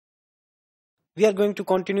we are going to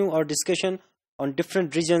continue our discussion on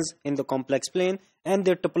different regions in the complex plane and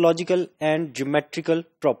their topological and geometrical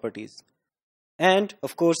properties. And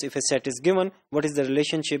of course, if a set is given, what is the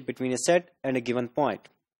relationship between a set and a given point?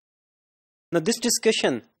 Now, this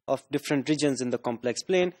discussion of different regions in the complex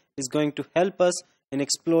plane is going to help us in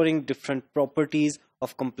exploring different properties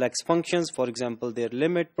of complex functions, for example, their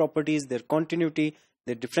limit properties, their continuity,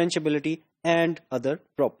 their differentiability, and other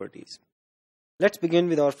properties. Let's begin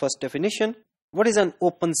with our first definition. What is an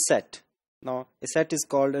open set? Now, a set is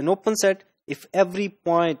called an open set if every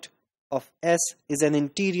point of S is an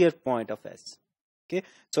interior point of S. Okay,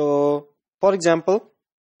 so for example,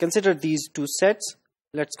 consider these two sets.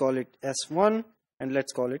 Let's call it S1 and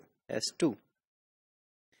let's call it S2.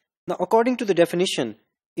 Now, according to the definition,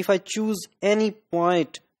 if I choose any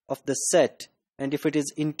point of the set and if it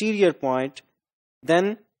is interior point,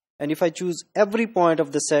 then, and if I choose every point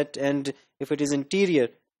of the set and if it is interior,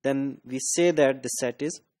 then we say that the set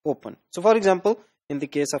is open. So for example, in the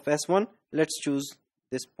case of S1, let's choose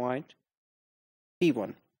this point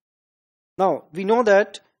P1. Now, we know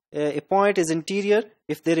that a point is interior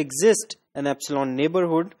if there exists an epsilon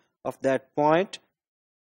neighborhood of that point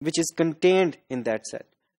which is contained in that set.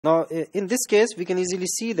 Now, in this case, we can easily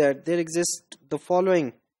see that there exists the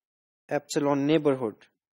following epsilon neighborhood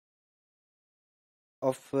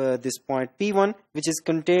of this point P1 which is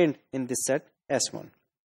contained in this set S1.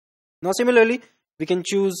 Now, similarly, we can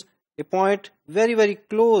choose a point very, very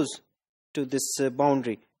close to this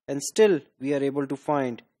boundary, and still we are able to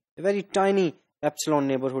find a very tiny epsilon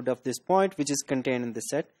neighborhood of this point which is contained in the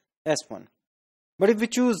set S1. But if we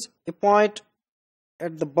choose a point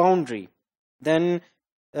at the boundary, then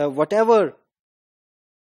whatever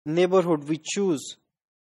neighborhood we choose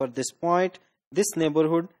for this point, this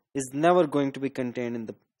neighborhood is never going to be contained in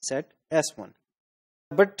the set S1.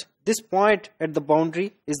 But this point at the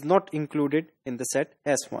boundary is not included in the set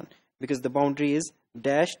S1 because the boundary is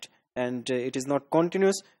dashed and it is not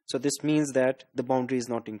continuous. So this means that the boundary is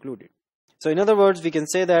not included. So in other words, we can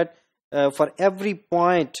say that for every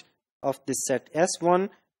point of this set S1,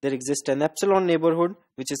 there exists an epsilon neighborhood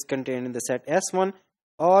which is contained in the set S1,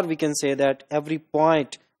 or we can say that every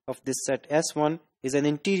point of this set S1 is an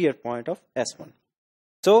interior point of S1.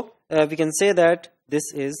 So we can say that this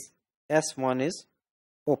is S1 is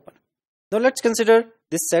open. Now let's consider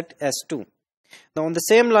this set S2. Now on the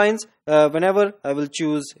same lines, whenever I will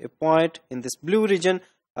choose a point in this blue region,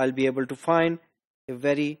 I'll be able to find a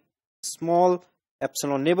very small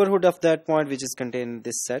epsilon neighborhood of that point which is contained in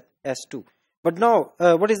this set S2. But now,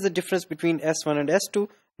 what is the difference between S1 and S2?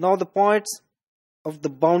 Now the points of the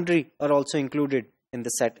boundary are also included in the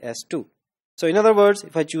set S2. So in other words,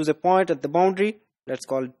 if I choose a point at the boundary, let's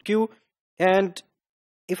call it Q, and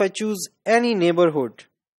if I choose any neighborhood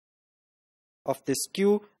of this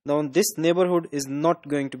Q, now this neighborhood is not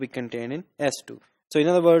going to be contained in S2. So in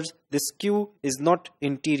other words, this Q is not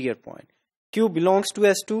interior point. Q belongs to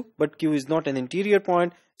S2, but Q is not an interior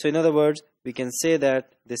point. So in other words, we can say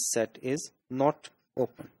that this set is not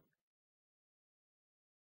open.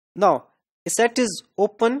 Now, a set is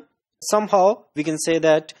open. Somehow we can say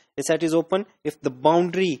that a set is open if the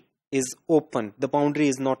boundary is open. The boundary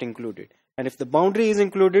is not included. And if the boundary is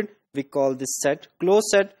included, we call this set closed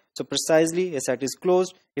set. So precisely, a set is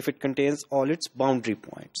closed if it contains all its boundary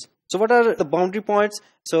points. So what are the boundary points?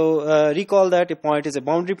 So recall that a point is a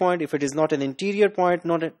boundary point if it is not an interior point,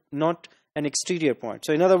 not an exterior point.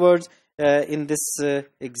 So in other words, in this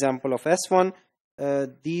example of S1,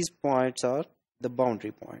 these points are the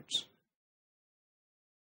boundary points.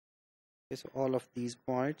 Okay, so all of these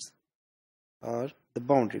points are the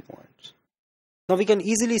boundary points. Now we can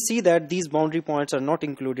easily see that these boundary points are not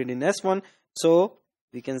included in S1. So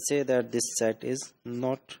we can say that this set is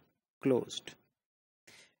not closed.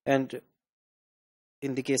 And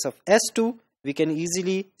in the case of S2, we can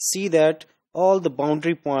easily see that all the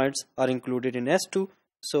boundary points are included in S2.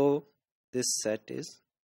 So this set is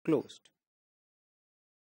closed.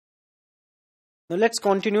 Now let's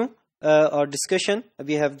continue our discussion.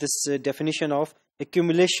 We have this definition of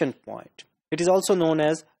accumulation point. It is also known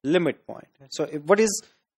as limit point. So what is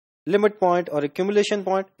limit point or accumulation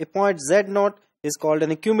point? A point Z0 is called an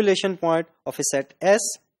accumulation point of a set S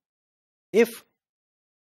if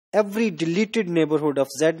every deleted neighborhood of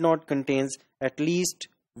Z0 contains at least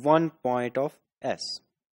one point of S.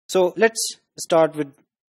 So let's start with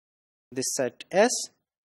this set S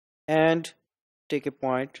and take a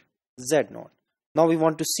point Z0. Now we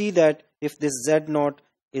want to see that if this Z0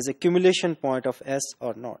 is accumulation point of S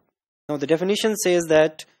or not. Now the definition says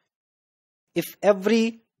that if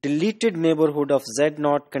every deleted neighborhood of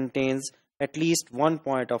Z0 contains at least one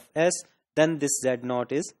point of S, then this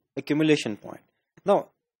Z0 is accumulation point. Now,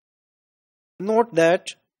 note that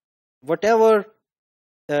whatever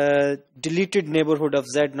deleted neighborhood of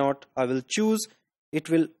Z0 I will choose, it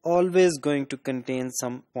will always going to contain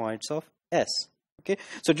some points of S. Okay,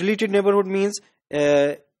 so deleted neighborhood means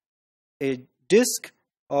a disk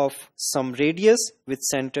of some radius with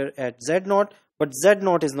center at Z0, but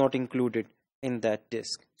Z0 is not included in that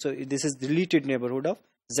disk. So this is deleted neighborhood of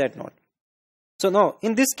Z0. So now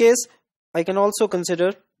in this case, I can also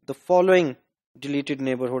consider the following deleted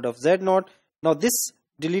neighborhood of Z0. Now this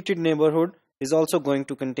deleted neighborhood is also going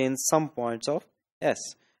to contain some points of S.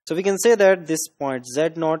 So we can say that this point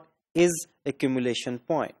Z0 is accumulation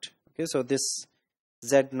point. Okay, so this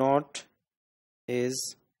Z0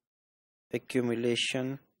 is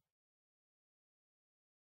accumulation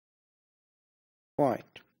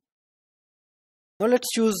point. Now let's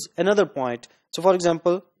choose another point. So for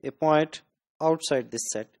example, a point outside this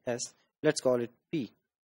set S. Let's call it P.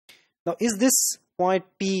 Now is this point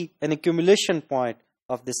P an accumulation point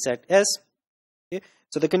of this set S? Okay.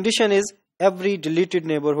 So the condition is every deleted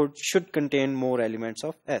neighborhood should contain more elements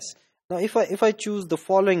of S. Now if I choose the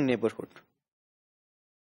following neighborhood,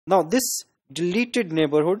 now this deleted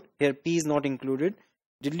neighborhood, here P is not included,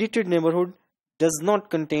 deleted neighborhood does not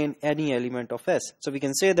contain any element of S. So we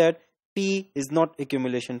can say that P is not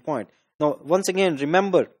accumulation point. Now once again,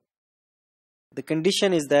 remember, the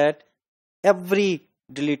condition is that every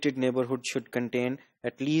deleted neighborhood should contain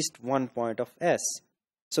at least one point of S.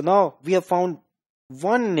 So now we have found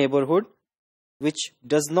one neighborhood which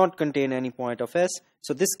does not contain any point of S.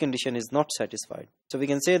 So this condition is not satisfied. So we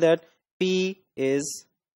can say that P is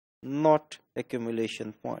not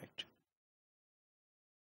accumulation point.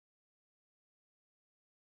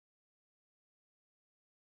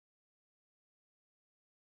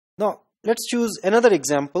 Now let's choose another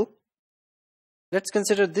example. Let's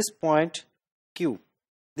consider this point Q.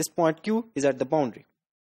 This point Q is at the boundary.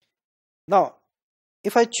 Now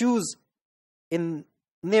if I choose in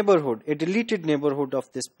neighborhood, a deleted neighborhood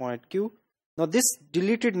of this point Q, now this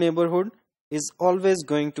deleted neighborhood is always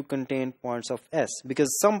going to contain points of S,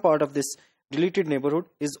 because some part of this deleted neighborhood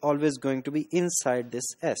is always going to be inside this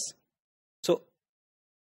S. So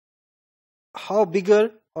how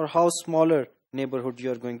bigger or how smaller neighborhood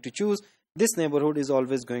you are going to choose, this neighborhood is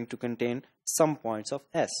always going to contain some points of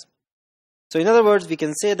S. So in other words, we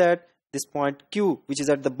can say that this point Q, which is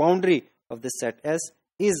at the boundary of this set S,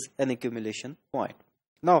 is an accumulation point.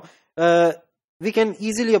 Now we can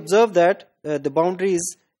easily observe that the boundary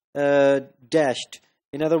is dashed.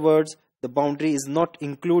 In other words, the boundary is not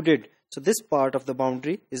included. So this part of the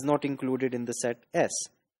boundary is not included in the set S.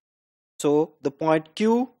 So the point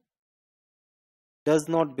Q does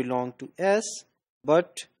not belong to S,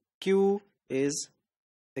 but Q is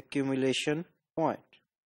accumulation point.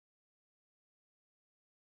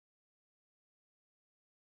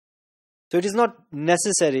 So it is not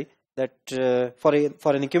necessary that for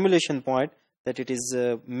an accumulation point that it is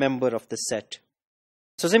a member of the set.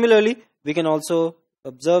 So similarly, we can also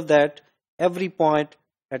observe that every point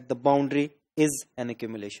at the boundary is an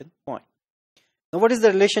accumulation point. Now what is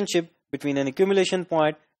the relationship between an accumulation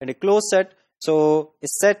point and a closed set? So a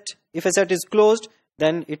set, if a set is closed,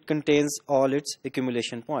 then it contains all its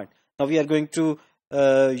accumulation point. Now we are going to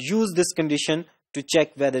use this condition to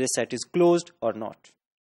check whether a set is closed or not.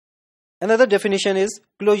 Another definition is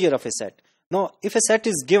closure of a set. Now if a set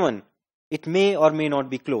is given, it may or may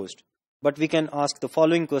not be closed. But we can ask the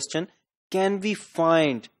following question: can we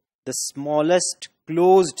find the smallest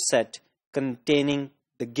closed set containing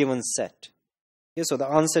the given set? Okay, so the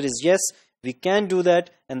answer is yes, we can do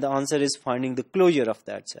that, and the answer is finding the closure of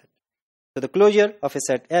that set. So the closure of a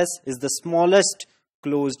set S is the smallest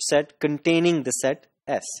closed set containing the set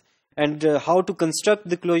S. And how to construct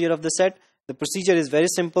the closure of the set? The procedure is very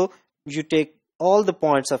simple. You take all the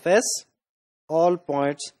points of S, all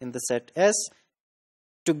points in the set S,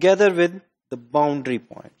 together with the boundary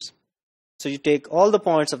points. So you take all the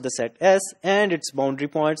points of the set S and its boundary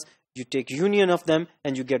points, you take union of them,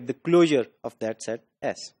 and you get the closure of that set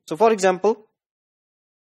S. So for example,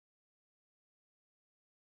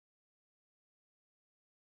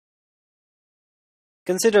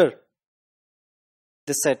 consider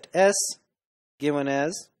the set S given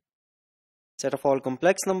as set of all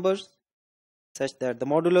complex numbers such that the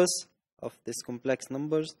modulus of these complex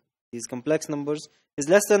numbers is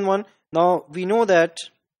less than 1. Now we know that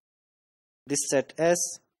this set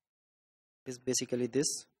S is basically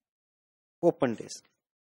this open disk.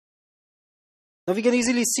 Now we can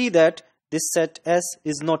easily see that this set S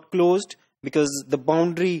is not closed because the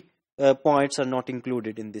boundary points are not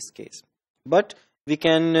included in this case. But we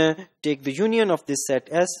can take the union of this set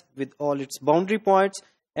S with all its boundary points,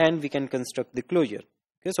 and we can construct the closure.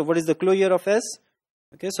 Okay, so what is the closure of S?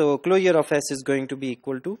 Okay, so closure of S is going to be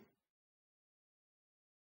equal to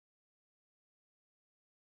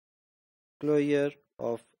closure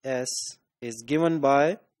of S is given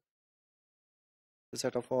by the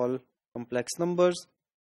set of all complex numbers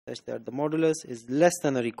such that the modulus is less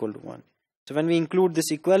than or equal to 1. So when we include this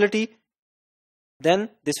equality, then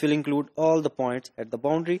this will include all the points at the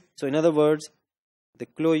boundary. So in other words, the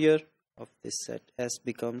closure of this set S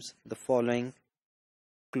becomes the following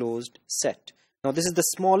closed set. Now this is the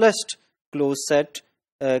smallest closed set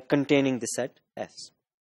containing the set S.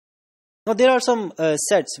 Now there are some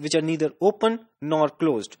sets which are neither open nor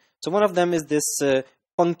closed. So one of them is this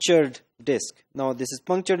punctured disk. Now this is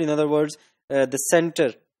punctured, in other words, the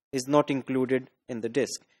center is not included in the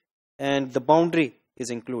disk and the boundary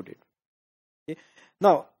is included. Okay.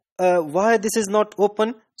 Now why this is not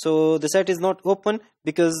open? So the set is not open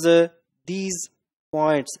because these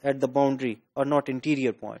points at the boundary are not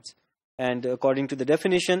interior points, and according to the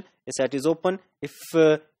definition, a set is open if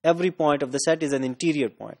every point of the set is an interior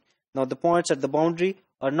point. Now the points at the boundary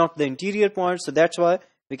are not the interior points, so that's why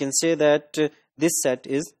we can say that this set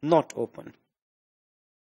is not open.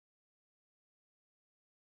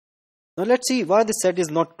 Now let's see why the set is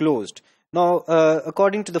not closed. Now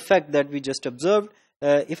according to the fact that we just observed,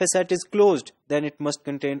 if a set is closed, then it must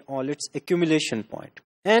contain all its accumulation point.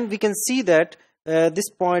 And we can see that this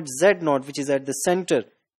point Z0, which is at the center,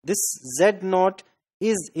 this Z0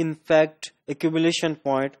 is in fact accumulation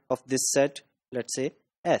point of this set, let's say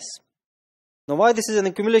S. Now why this is an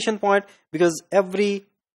accumulation point? Because every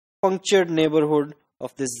punctured neighborhood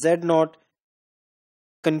of this Z0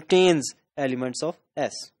 contains elements of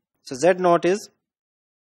S. So Z0 is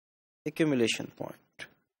accumulation point.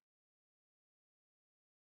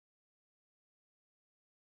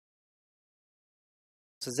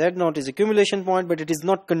 So Z0 is accumulation point, but it is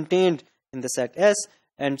not contained in the set S,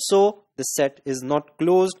 and so the set is not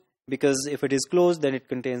closed, because if it is closed, then it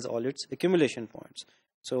contains all its accumulation points.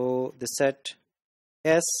 So the set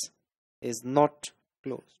S is not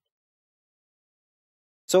closed.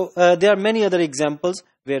 So there are many other examples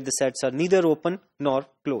where the sets are neither open nor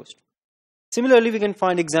closed. Similarly, we can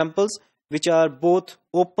find examples which are both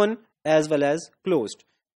open as well as closed.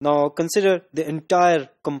 Now consider the entire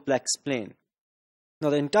complex plane. Now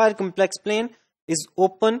the entire complex plane is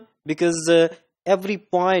open because every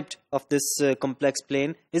point of this complex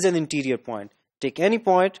plane is an interior point. Take any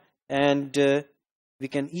point and we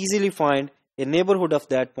can easily find a neighborhood of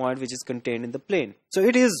that point which is contained in the plane. So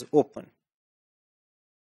it is open.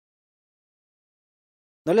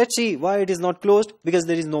 Now let's see why it is not closed, because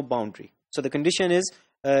there is no boundary. So the condition is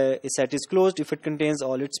a set is closed if it contains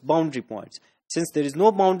all its boundary points. Since there is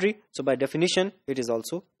no boundary, so by definition it is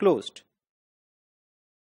also closed.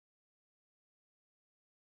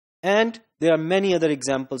 And there are many other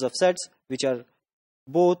examples of sets which are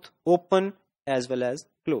both open as well as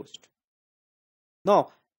closed.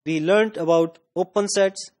 Now we learnt about open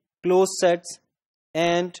sets, closed sets,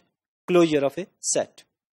 and closure of a set.